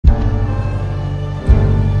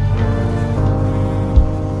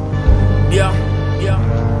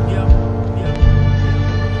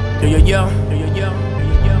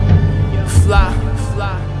Fly,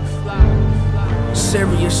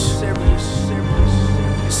 serious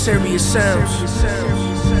sounds.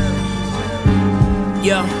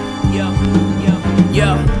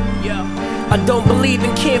 I don't believe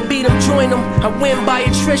in can't beat them, join them. I win by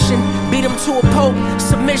attrition, beat them to a pole,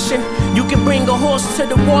 submission. You can bring a horse to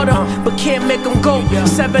the water, but can't make them go.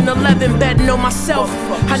 7-Eleven, betting on myself.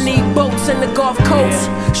 I need boats in the Gulf Coast.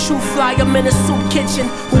 Shoe fly, I'm in a soup kitchen.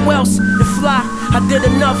 Who else to fly? I did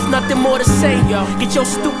enough, nothing more to say. Get your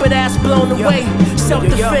stupid ass blown away.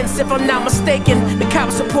 Self-defense, if I'm not mistaken. The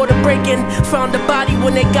cops report a break-in. Found the body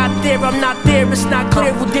when they got there. I'm not there, it's not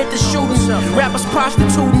clear who did the shooting. Rappers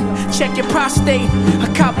prostituting, check your prostate. I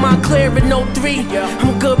caught mine clear in 03.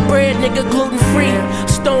 I'm good bread, nigga, gluten-free.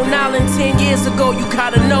 Stone Island 10 years ago, you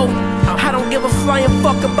gotta know. I don't give a flying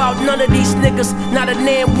fuck about none of these niggas, not a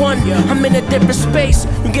damn one. I'm in a different space,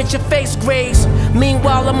 you get your face grazed.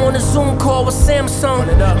 Meanwhile, I'm on a Zoom call with Samsung.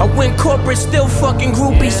 I win corporate, still fucking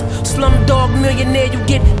groupies. Slumdog millionaire, you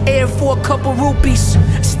get air for a couple rupees.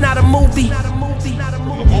 It's not a movie. The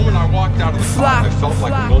moment I walked out of the car, I felt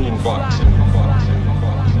like $1 million.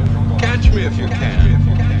 Catch me if you can.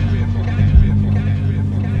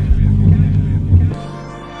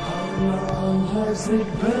 Has it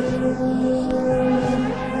been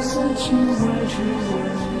since you went away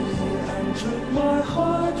and took my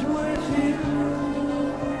heart with you?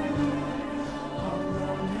 How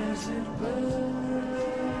long has it been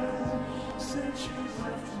since you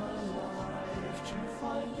left my life to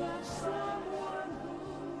find out someone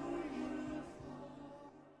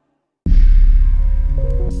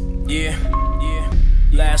who you? Yeah.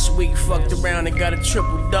 Last week fucked around and got a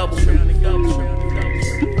triple-double.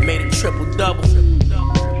 Made a triple-double.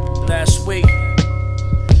 Last week.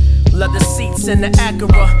 Leather seats in the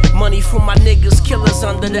Acura. Money for my niggas, killers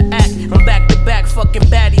under the act. I'm back to back, fucking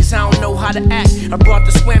baddies, I don't know how to act. I brought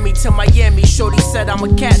the Swammy to Miami, shorty said I'm a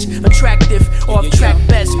catch. Attractive, off-track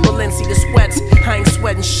bets, Balenci the sweats. I ain't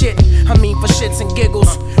sweating shit, I mean for shits and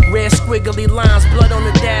giggles. Red squiggly lines, blood on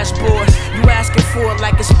the dashboard. You asking for it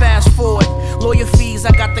like it's fast forward. Lawyer fees,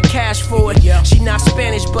 I got the cash for it. She not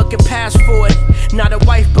Spanish but can pass for it. Not a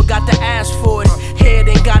wife but got the ass for it. Head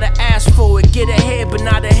ain't gotta ask for it. Get ahead but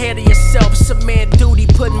not ahead of yourself. It's a man duty,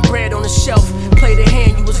 putting bread on the shelf. Play the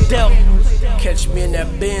hand you was dealt. Catch me in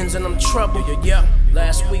that Benz and I'm trouble.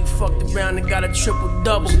 Last week fucked around and got a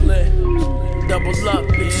triple-double. Double up,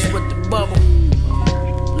 bitches with the bubble.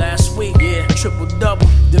 Last week, triple-double.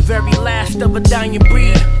 The very last of a dying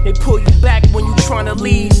breed. They pull you back when you tryna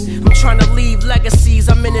leave. I'm tryna leave legacies,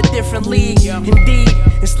 I'm in a different league. Indeed,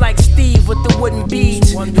 it's like Steve with the wooden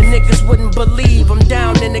beads. The niggas wouldn't believe I'm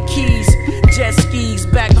down in the Keys. Jet skis,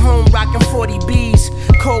 back home rockin' 40 Bs.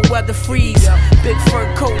 Cold weather freeze, big fur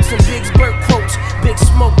coats and big Burt quotes. Big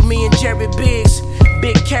smoke, me and Jared Biggs.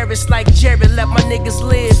 Big carrots like Jared, let my niggas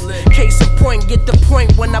live. Case in point, get the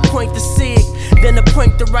point when I point the sig. Then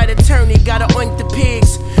appoint the right attorney, gotta oink the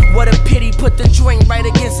pigs. What a pity, put the joint right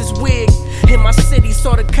against his wig. In my city,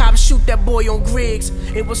 saw the cops shoot that boy on Griggs.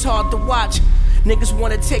 It was hard to watch. Niggas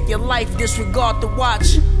wanna take your life, disregard the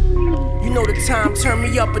watch. You know the time, turn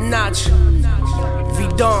me up a notch.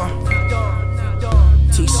 V-Dawn,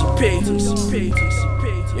 TCP.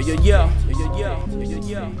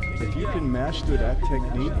 If you can master that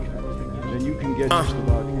technique, then you can get just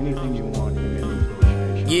about anything you want in any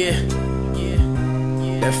negotiation.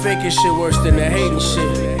 That faking shit worse than that hating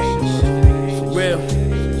shit. For real.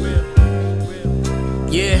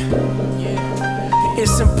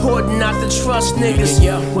 It's important not to trust niggas.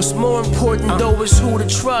 What's more important though is who to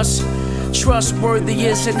trust. Trustworthy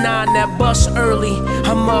is a 9 that bust early.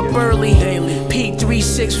 I'm up early.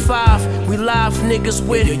 P365, we live niggas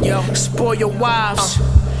with spoil your wives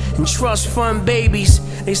and trust fund babies.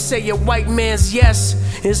 They say a white man's yes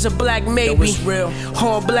is a black maybe.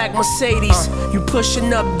 All black Mercedes, you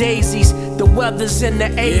pushing up daisies. The weather's in the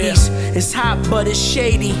 80s. It's hot but it's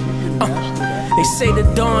shady. They say the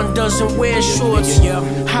Dawn doesn't wear shorts.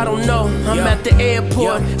 I don't know, I'm at the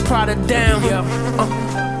airport, Prada down.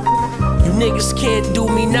 You niggas can't do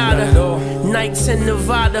me nada. Nights in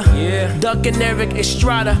Nevada, ducking Eric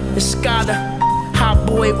Estrada, Escada. Hot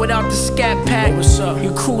boy without the scat pack.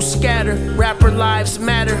 Your crew scatter, rapper lives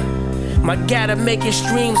matter. My gotta make his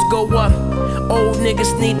dreams go up. Old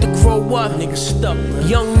niggas need to grow up.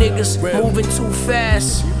 Young niggas moving too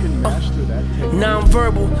fast.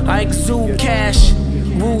 Non-verbal, I exude cash.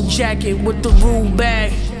 Rude jacket with the rude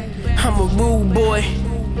bag. I'm a rude boy.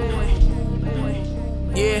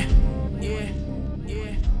 Yeah.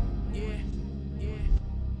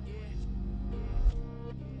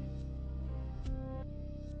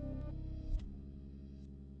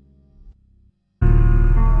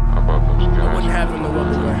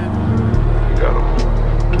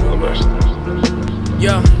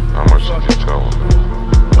 Yeah. How much did you tell him?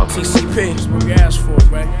 TCP, that's what we asked for,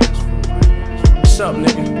 right? What's up,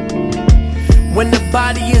 nigga? When the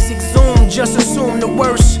body is exhumed, just assume the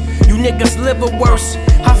worst. You niggas live or worse.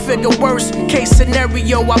 I figure worst case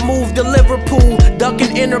scenario, I moved to Liverpool,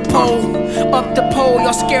 ducking Interpol. Up the pole,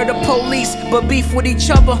 y'all scared of police, but beef with each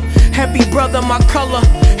other. Happy brother, my color.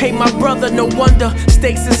 Hey, my brother, no wonder.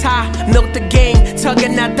 Stakes is high, milk the game,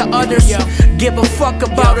 tugging at the others. Give a fuck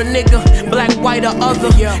about a nigga, black, white, or other.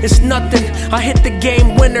 It's nothing. I hit the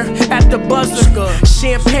game winner at the buzzer.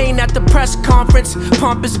 Champagne at the press conference,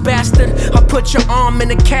 pompous bastard. I put your arm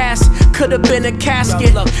in a cast, could've been a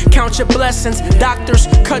casket. Count your blessings, doctors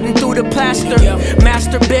cutting through the plaster.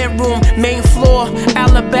 Master bedroom, main floor,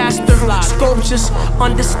 alabaster. Sculptures,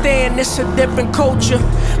 understand it's a different culture.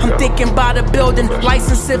 I'm thinking about a building,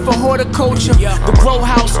 licensing for horticulture. The grow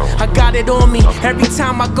house, I got it on me every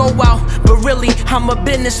time I go out. But really, I'm a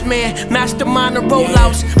businessman, mastermind of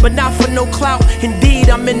rollouts, but not for no clout. Indeed,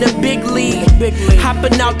 I'm in the big league.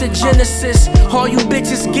 Hopping out the Genesis, all you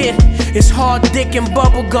bitches get is hard dick and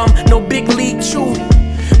bubblegum, no big league chew.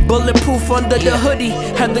 Bulletproof under the hoodie,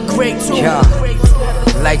 had the great too.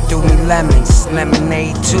 Like do me lemons,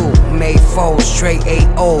 lemonade too. Made foes, straight 8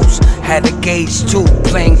 O's. Had a gauge too,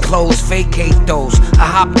 plain clothes, vacate those. I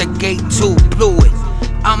hopped the gate too, blew it.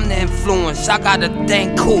 I'm the influence, I gotta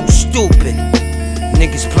thank cool, stupid.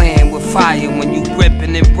 Niggas playing with fire when you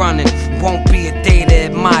ripping and running. Won't be a day to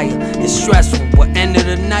admire. It's stressful, but end of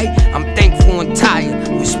the night, I'm thankful and tired.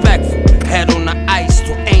 Respectful, head on the ice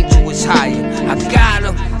till angel is higher. I got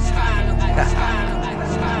him.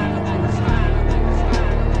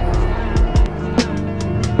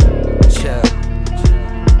 Chill.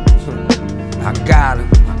 I got him.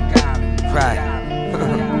 Right.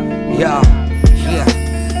 Yo, yeah.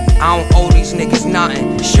 I don't owe these niggas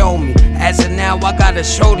nothing. Show me. As of now, I gotta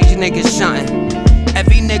show these niggas something.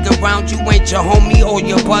 Every nigga around you ain't your homie or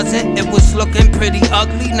your buzzin'. It was looking pretty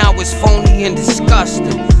ugly, now it's phony and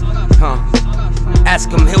disgusting.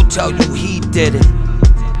 Ask him, he'll tell you he did it.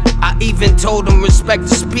 I even told him respect the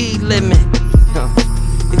speed limit.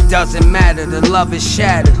 It doesn't matter, the love is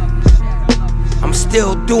shattered. I'm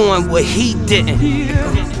still doing what he didn't.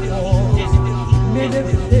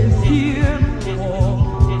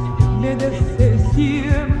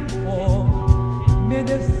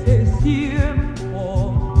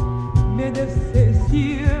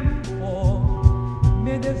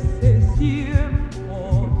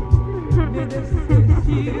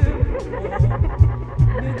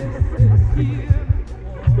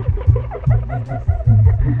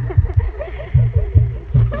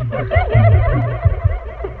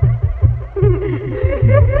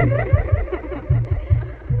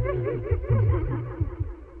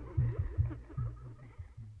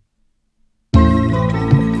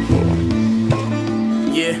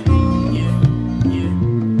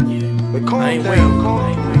 I ain't waiting.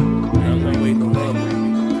 I'm not waiting on that.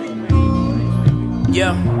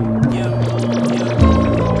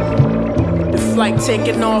 The flight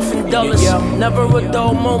taking off in Dulles. Never a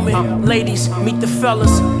dull moment. Ladies, meet the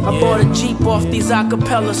fellas. I bought a Jeep off these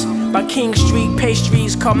acapellas. By King Street,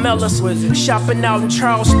 pastries, Carmelas. Shopping out in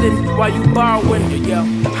Charleston while you borrowing.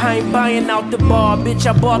 I ain't buying out the bar, bitch,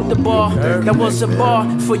 I bought the bar. That was a bar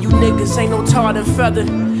for you niggas, ain't no tarred and feathered.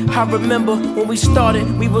 I remember when we started,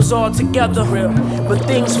 we was all together. But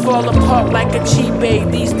things fall apart like a G-Babe.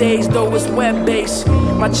 These days, though, it's web-based.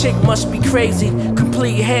 My chick must be crazy,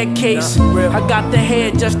 complete head case. I got the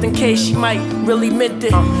head just in case she might really meant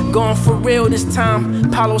it. Going for real this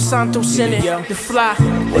time, Palo Santo sent it. The fly,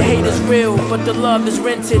 the hate is real, but the love is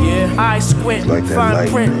rented. Eyes squint, like fine light.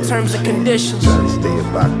 print, terms and conditions. Gotta stay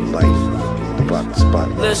about the life, about the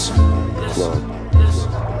spotlight, Listen. club,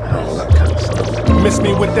 and all that kind of stuff. Miss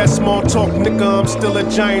me with that small talk, nigga, I'm still a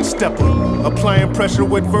giant stepper. Applying pressure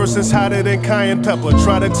with verses hotter than cayenne pepper.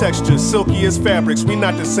 Try the texture, silky as fabrics. We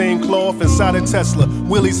not the same cloth inside a Tesla.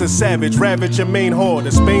 Willie's a savage, ravage your main horde.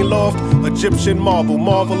 A Spain loft, Egyptian marble,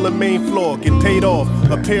 marvel the main floor. Get paid off,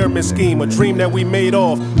 a pyramid scheme, a dream that we made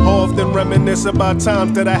off. Often reminisce about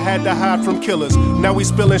times that I had to hide from killers. Now we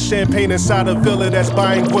spilling champagne inside a villa that's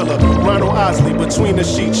buying Willa. Ronald Osley between the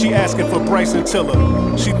sheets, she asking for Bryson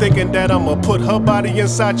Tiller. She thinking that I'ma put her body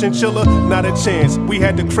inside chinchilla. Not a chance, we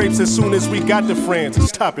had the crepes as soon as we got to France.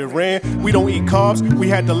 Stop it, Rand, we don't eat carbs, we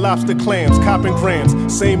had the lobster clams, copping grams.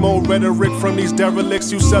 Same old rhetoric from these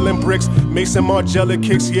derelicts, you selling bricks. Mason Margiela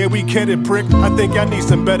kicks, yeah we get it, prick. I think I need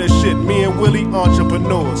some better shit, me and Willie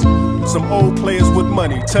entrepreneurs. Some old players with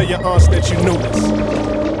money, tell your aunts that you knew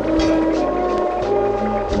us.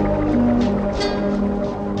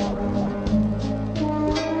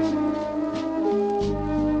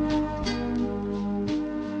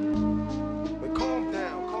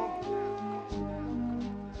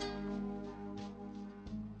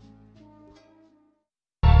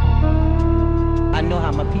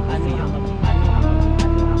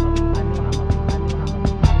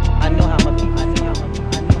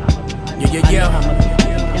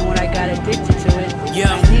 And when I got addicted to it,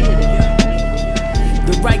 I needed it.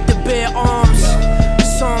 The right to bear arms,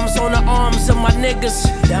 Psalms on the arms of my niggas.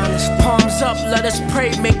 Palms up, let us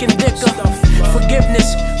pray, making thicker.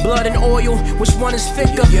 Forgiveness, blood and oil, which one is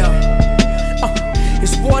thicker?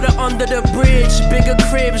 It's water under the bridge, bigger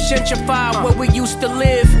cribs, gentrified where we used to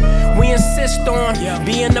live. We insist on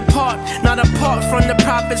being apart, not apart from the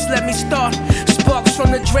prophets. Let me start. Sparks from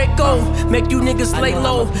the Draco, make you niggas lay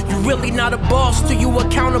low. You really not a boss till you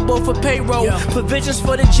accountable for payroll. Provisions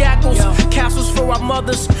for the jackals, castles for our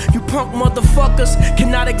mothers. You punk motherfuckers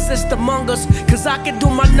cannot exist among us. Cause I can do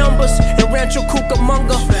my numbers in Rancho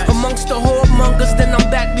Cucamonga. Amongst the whoremongers, then I'm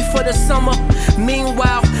back before the summer.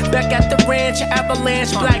 Meanwhile, back at the ranch,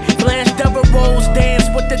 avalanche, black blanche, double rolls, dance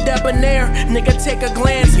with the debonair. Nigga, take a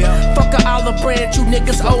glance. Fuck a olive branch, you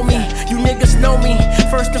niggas owe me. You niggas know me.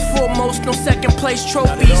 First and foremost, no second place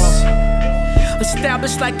trophies.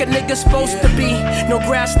 Established like a nigga supposed to be. No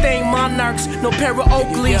grass stained monarchs, no pair of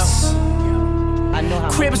Oakleys.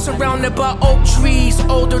 Cribs surrounded by oak trees.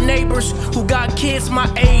 Older neighbors who got kids my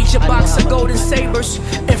age. A box of golden sabers,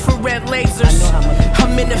 infrared lasers.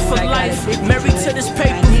 I'm in it for life, married to this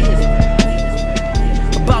paper.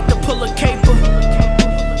 About to pull a caper.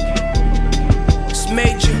 It's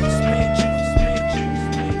major.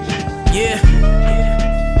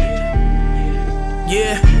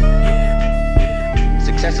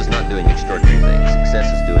 Success is not doing extraordinary things. Success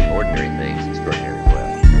is doing ordinary things extraordinarily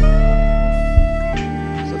well.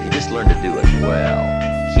 So if you just learn to do it well,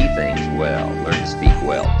 key things well, learn to speak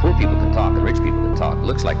well. Poor people can talk and rich people can talk.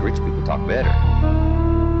 Looks like rich people talk better.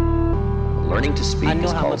 Learning to speak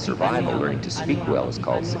is called survival. Learning to speak well is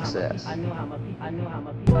called success.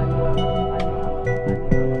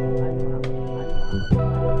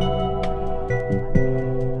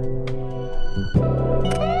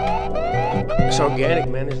 It's organic,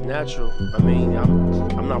 man. It's natural. I mean,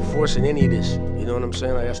 I'm not forcing any of this. You know what I'm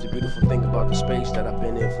saying? Like, that's the beautiful thing about the space that I've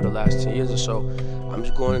been in for the last 10 years or so. I'm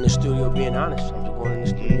just going in the studio being honest. I'm just going in the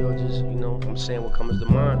studio just, you know, I'm saying what comes to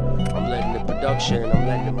mind. I'm letting the production and I'm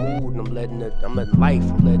letting the mood and I'm letting life,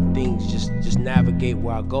 I'm letting things just navigate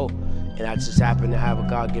where I go. And I just happen to have a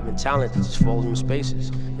God-given talent that just falls in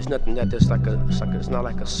spaces. It's nothing that there's like it's not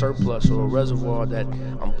like a surplus or a reservoir that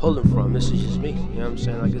I'm pulling from. This is just me. You know what I'm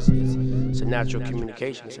saying? Like it's a natural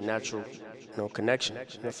communication. It's a natural, you know, connection,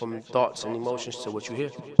 you know, from thoughts and emotions to what you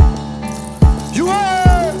hear. You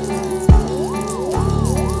heard?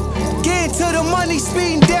 Get to the money,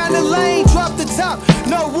 speeding down the lane, drop the top,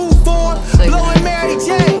 no roof on, blowing Mary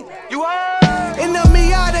Jane. You heard? In the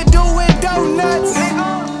Miata doing donuts.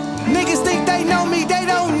 Niggas think they know me, they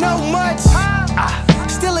don't know much.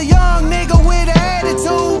 Still a young nigga with an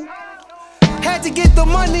attitude. Had to get the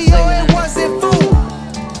money or it wasn't food.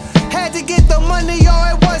 Had to get the money or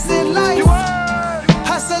it wasn't life.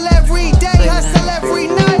 Hustle every day, hustle every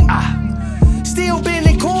night. Still been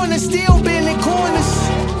in corners, still been in corners.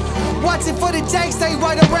 Watching for the jacks, they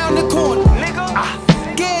right around the corner.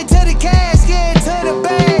 Get to the cash, get to the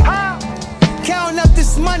bag. Counting up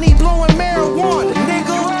this money, blowing marijuana,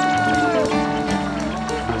 nigga.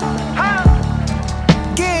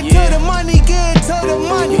 Get to the money, get to the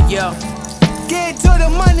money. Get to the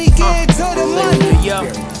money, get to the money.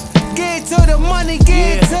 Get to the money,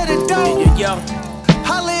 get to the dough.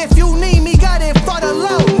 Holla if you need me, got it for the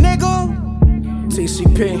low, nigga.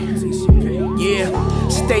 TCP, yeah.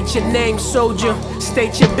 State your name, soldier.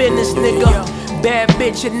 State your business, nigga. Bad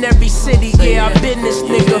bitch in every city, yeah, I been this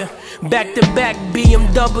nigga. Back to back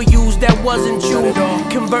BMWs, that wasn't you.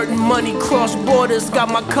 Converting money cross borders, got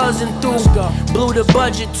my cousin through. Blew the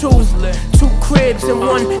budget too. 2 cribs in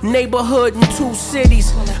 1 neighborhood in 2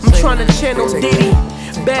 cities. I'm trying to channel Diddy.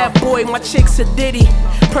 Bad boy, my chick's a ditty.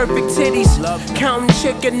 Perfect titties, counting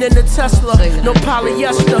chicken in the Tesla. No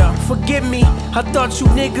polyester, forgive me. I thought you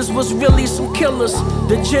niggas was really some killers.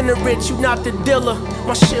 Degenerate, you not the dealer.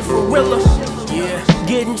 My shit for realer.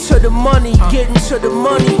 Getting to the money, getting to the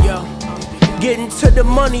money. Getting to the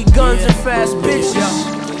money, guns and fast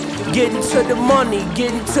bitches. Getting to the money,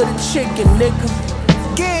 getting to the chicken, nigga.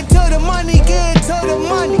 Get to the money, get to the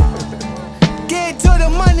money. Get to the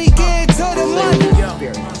money, get to the money.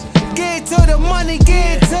 Get to the money,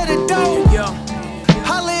 get to the dough.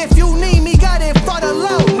 Holla if you need me, got it for the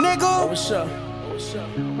low, nigga. What's up?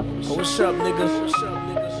 What's up, nigga?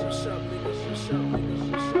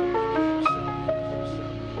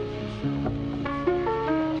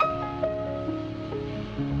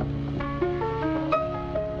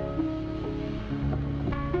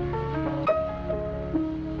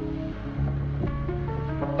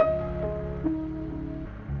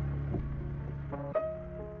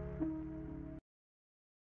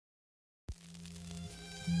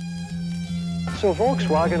 So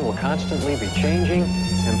Volkswagen will constantly be changing,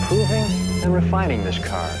 improving, and refining this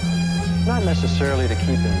car. Not necessarily to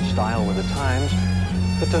keep in style with the times,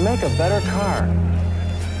 but to make a better car.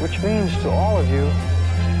 Which means to all of you...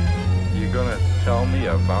 You gonna tell me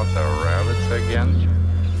about the rabbits again?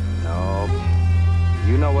 No.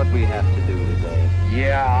 You know what we have to do today.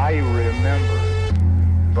 Yeah, I remember.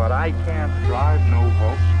 But I can't drive no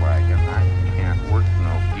Volkswagen. I can't work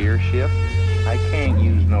no gear shift. I can't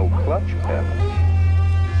use no clutch pedal.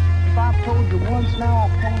 If I've told you once now,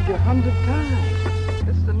 I've told you 100 times.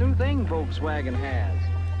 It's the new thing Volkswagen has.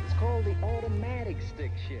 It's called the automatic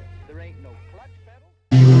stick shift. There ain't no clutch pedal.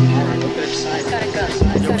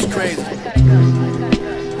 Yo, it's crazy.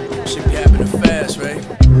 Shit be happening fast, right?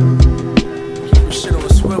 Keep your shit on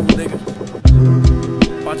the swivel, nigga.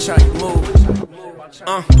 Watch how you move.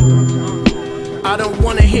 I don't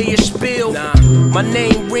wanna hear your spiel. My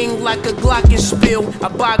name ring like a glockenspiel. I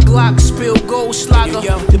buy Glock, spill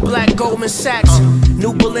Goldschlager, the black Goldman Sachs,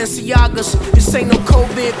 new Balenciagas. This ain't no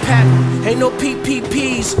COVID pack, ain't no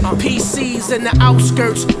PPPs, PCs in the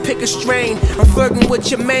outskirts. Pick a strain, I'm flirting with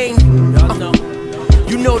your main.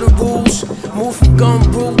 You know the rules. Move from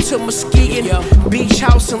Gumbroo to Muskegon, beach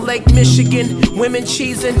house in Lake Michigan. Women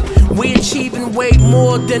cheesing, we achieving way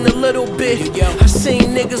more than a little bit. I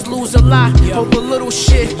seen niggas lose a lot over little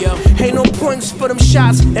shit. Ain't no points for them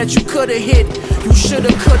shots that you coulda hit. You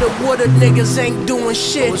shoulda, coulda, woulda. Niggas ain't doing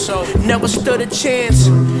shit. Never stood a chance.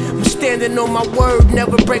 I'm standing on my word,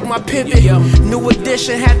 never break my pivot. New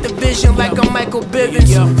edition had the vision like I'm Michael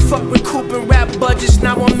Bivins. Fuck recouping rap budgets,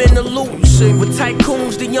 now I'm in the loop. With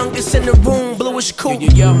tycoons, the youngest in the room, bluish coupe.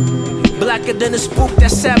 Blacker than a spook that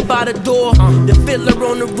sat by the door. The fiddler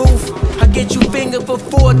on the roof. I get you finger for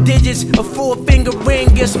 4 digits, a 4-finger ring,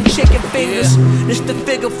 get some chicken fingers. This the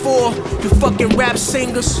figure 4, you fucking rap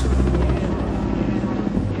singers.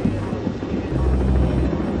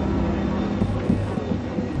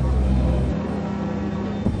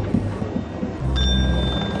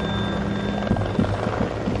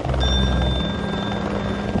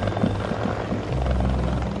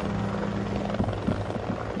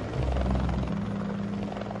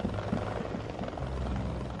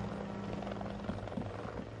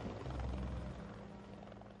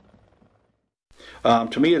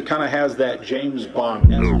 To me, it kind of has that James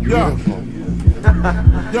Bond. Yeah.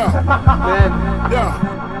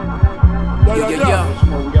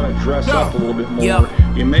 We gotta dress up a little bit more.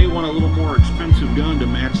 You may want a little more expensive gun to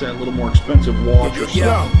match that little more expensive watch or something.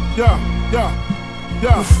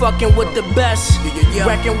 You fucking with the best,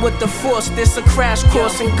 wrecking with the force. This a crash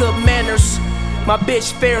course in good manners. My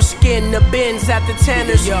bitch fair skin, the bins at the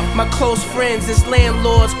Tanners. My close friends is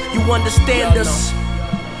landlords, you understand us.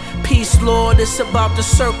 Peace, Lord, it's about the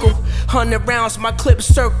circle. 100 rounds, my clip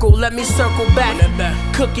circle. Let me circle back.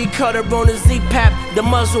 Cookie cutter on a Z-Pap, the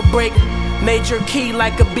muzzle break. Major key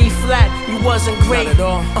like a B flat. You wasn't great. Not at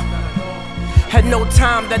all. Had no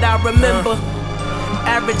time that I remember.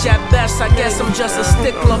 Average at best, I guess I'm just a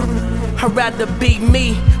stickler. I'd rather be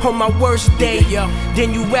me on my worst day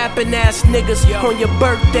than you rapping ass niggas on your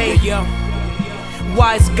birthday.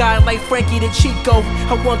 Wise guy like Frankie the Chico.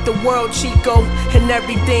 I want the world, Chico, and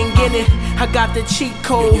everything in it. I got the cheat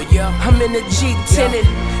code. I'm in the Jeep tinted.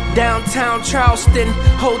 Downtown Charleston,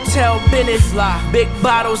 Hotel Bennett. Big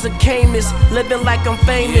bottles of Camus, living like I'm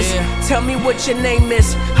famous. Tell me what your name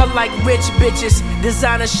is. I like rich bitches.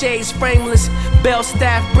 Designer shades, frameless. Bell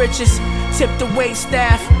staff britches. Tip the wait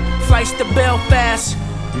staff. Flights to Belfast.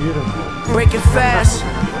 Beautiful. Breaking fast.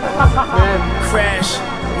 Crash.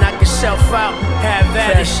 Knock yourself out, have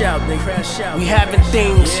at it. We having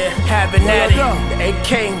things, having at it. The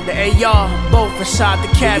AK, the AR, both inside the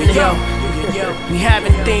cabinet. We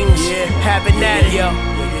having things, having at it.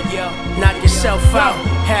 Knock yourself out,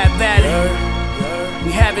 have at it.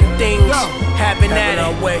 We having things, having at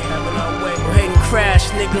it. Go ahead and crash,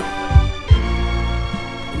 nigga.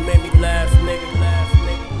 You made me laugh, nigga.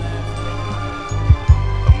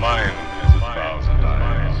 The mind is 1,000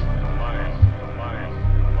 eyes.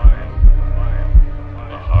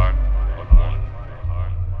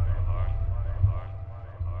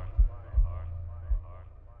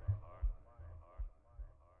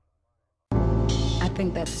 I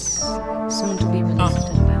think that's soon to be released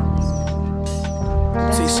in bounds.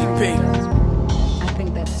 TCP. I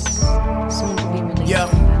think that's soon to be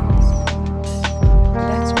released in bounds.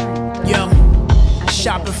 That's right.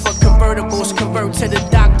 Shopping for convertibles, convert to the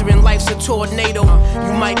doctor and life's a tornado.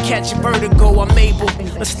 You might catch vertigo, I'm able.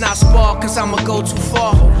 Let's not spar, cause I'ma go too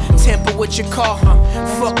far. Tamper with your car,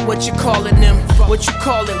 fuck what you calling them. What you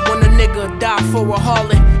call it when a nigga die for a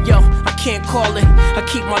harlot? Yo, I can't call it. I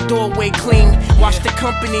keep my doorway clean. Watch the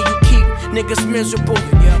company you keep, niggas miserable.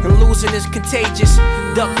 And losing is contagious.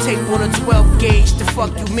 Duct tape on a 12 gauge, the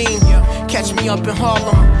fuck you mean? Catch me up in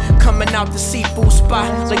Harlem, coming out the seafood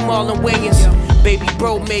spot like Marlon Wayans. Baby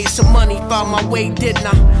bro made some money, found my way, didn't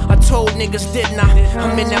I? I told niggas, didn't I?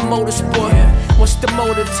 I'm in that motorsport. What's the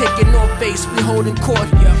motive? Taking North Face, we holding court.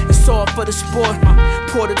 It's all for the sport.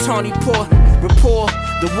 Pour the Tawny pour. Report,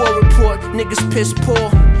 the war report. Niggas piss poor.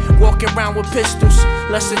 Walking around with pistols.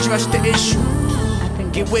 Let's address the issue.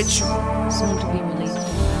 Get with you. Soon to be released.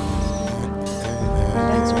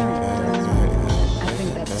 That's right. I think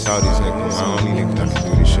that's all these niggas. I only nigga that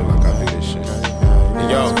can do this shit like I do this shit.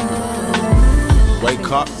 Yo.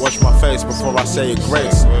 Wake up, wash my face before I say a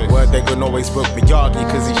grace. Word they gon' always book Miyagi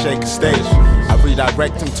cause he shake a stage. I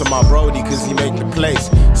redirect him to my brody cause he make the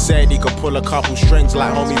place. Said he could pull a couple strings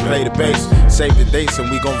like homie play the bass. Save the dates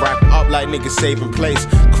and we gon' wrap up like niggas saving place.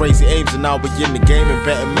 Crazy aims and now we in the game and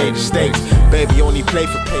betting major stakes. Baby only play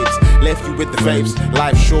for papes, left you with the vapes.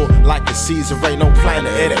 Life short like the Caesar, ain't no plan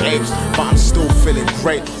to hit the apes. But I'm still feeling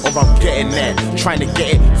great, or I'm getting there. Trying to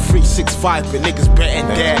get it 365 but niggas betting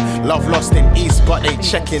there. Love lost in East but they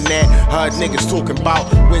checking there. Heard niggas talking about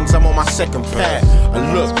wings, I'm on my second pair.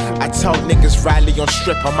 And look, I tell niggas rally on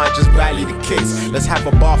strip, I might just rally the kids. Let's have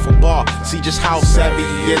a bar for bar, see just how savvy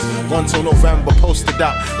he is. 1 till November, posted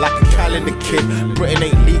up like a calendar kid. Britain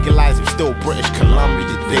ain't legalized, I'm still British Columbia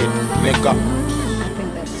did, nigga. I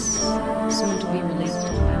think that's soon to be released.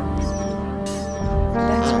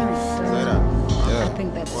 That's right. Yeah. I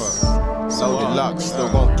think that's So deluxe, still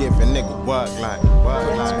gon' give a nigga work like.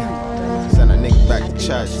 Send a nigga back to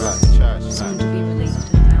church like. Soon to be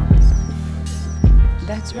released.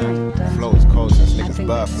 That's right. Flow is cold since niggas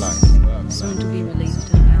birth like. Soon to be released.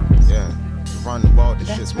 Yeah, run the world, this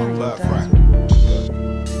shit's my birthright.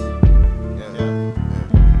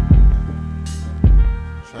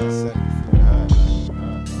 Trying to set me free to hurt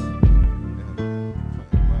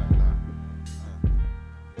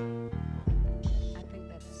I think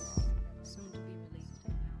that's soon to be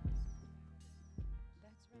released. That's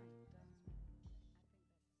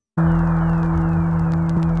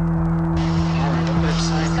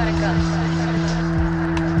right. He's got a gun.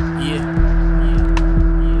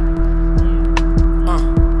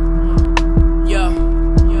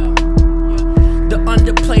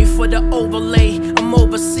 Underplay for the overlay. I'm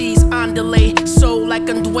overseas, on delay. Soul like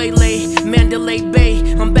Ndwele, Mandalay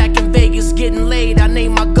Bay. I'm back in Vegas getting laid. I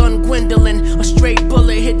name my gun Gwendolyn. A straight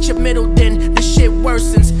bullet hit your middle, then the shit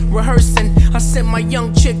worsens. Rehearsing, I sent my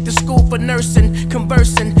young chick to school for nursing.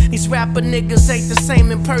 Conversing, these rapper niggas ain't the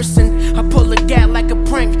same in person. I pull a gat like a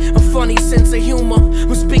prank, a funny sense of humor.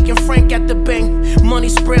 I'm speaking frank at the bank. Money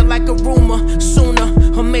spread like a rumor. Sooner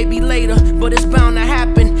or maybe later, but it's bound to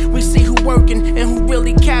happen. We see who working and who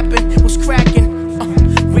really capping. Was cracking.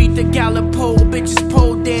 Read the gallop pole, bitches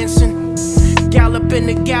pole dancing. Gallop in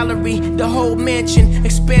the gallery, the whole mansion.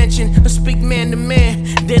 Expansion, let's speak man to man.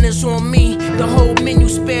 Dinner's on me, the whole menu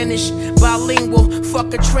Spanish. Bilingual,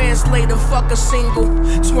 fuck a translator, fuck a single.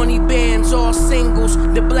 20 bands, all singles.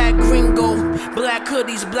 The black gringo, black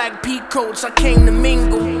hoodies, black peacoats. I came to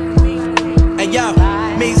mingle. Hey yo,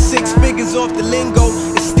 made 6 figures off the lingo,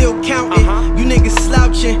 it's still counting. You niggas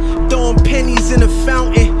slouching, throwing pennies in a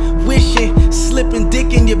fountain. Wishing, slipping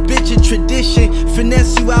dick in your bitch a tradition.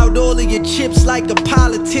 Finesse you out all of your chips like a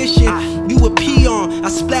politician. You a peon, I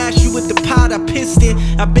splash you with the pot I pissed in.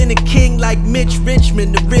 I've been a king like Mitch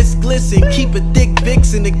Richmond, the wrist glisten. Keep a thick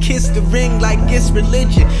vixen to kiss the ring like it's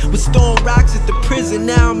religion. Was throwing rocks at the prison,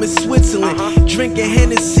 now I'm in Switzerland. Drinking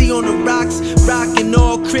Hennessy on the rocks, rocking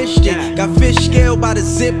all Christian. Got fish scaled by the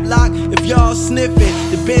Ziploc, if y'all sniffing.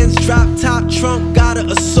 The Benz drop top trunk got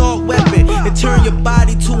an assault weapon. It turn your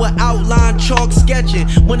body to an outline chalk sketching.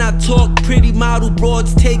 When I talk, pretty model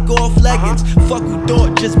broads take off leggings. Fuck who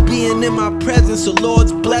thought just being in my presence a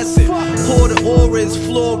Lord's blessing. Pour the aura is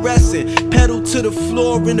fluorescent. Pedal to the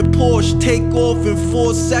floor in the Porsche. Take off in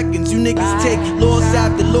 4 seconds. You niggas take loss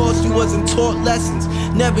after loss. You wasn't taught lessons.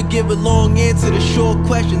 Never give a long answer to short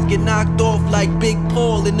questions. Get knocked off like Big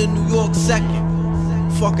Paul in the New York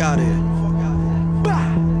second. Fuck out of here.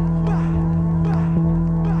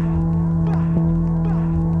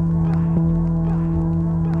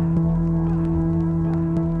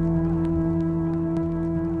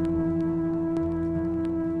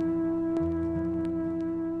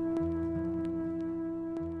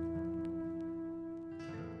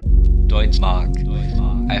 Deutsche Marks.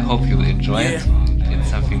 I hope you enjoy it. It's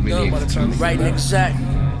something really exclusive. Right, exact.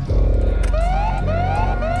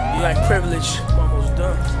 You like privilege. Almost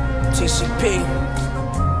done. TCP.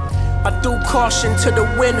 I threw caution to the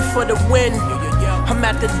wind for the win. I'm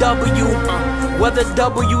at the W. Whether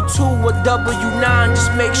W2 or W9,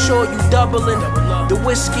 just make sure you doubling. The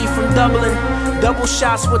whiskey from Dublin, double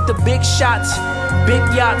shots with the big shots, big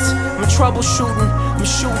yachts. I'm troubleshooting, I'm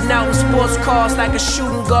shooting out in sports cars like a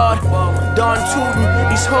shooting guard. Dawn tootin',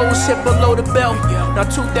 these hoes hit below the belt. Now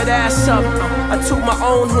toot that ass up, I toot my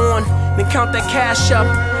own horn, then count that cash up.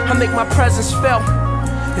 I make my presence felt,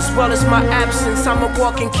 as well as my absence. I'm a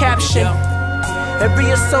walking caption.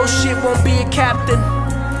 Every associate won't be a captain.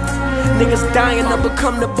 Niggas dying to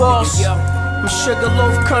become the boss. I'm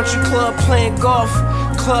Sugarloaf Country Club playing golf.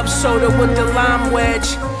 Club soda with the lime wedge.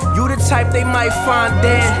 You the type they might find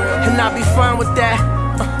dead, and I'll be fine with that.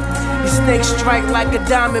 These snakes strike like a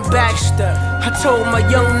diamondback. I told my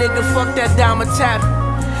young nigga, fuck that diamond tap.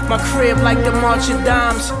 My crib like the March of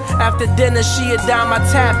Dimes. After dinner, she a dime I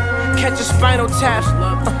tap. Catch a spinal tap.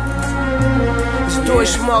 It's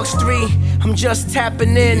Deutsche Marks 3. I'm just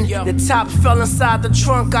tapping in. The top fell inside the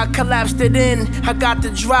trunk, I collapsed it in. I got the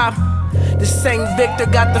drop. The same Victor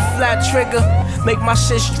got the flat trigger. Make my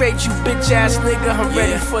shit straight, you bitch ass nigga. I'm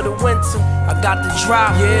ready for the winter. I got the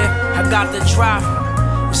drop, I got the drop.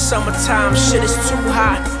 It's summertime, shit is too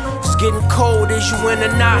hot. It's getting cold, is you in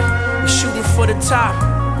or not? We shooting for the top.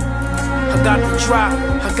 I got the drop,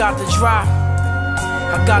 I got the drop.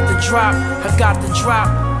 I got the drop, I got the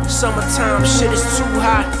drop. Summertime, shit is too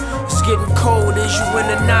hot. It's getting cold, is you in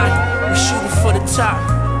or not? We shooting for the top.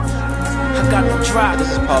 I got the drop, this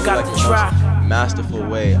is I probably got like the the drop. most masterful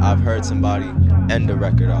way I've heard somebody end a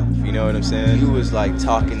record off. You know what I'm saying? You was like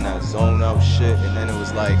talking that zone out shit, and then it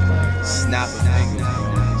was like snap of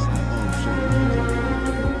fingers.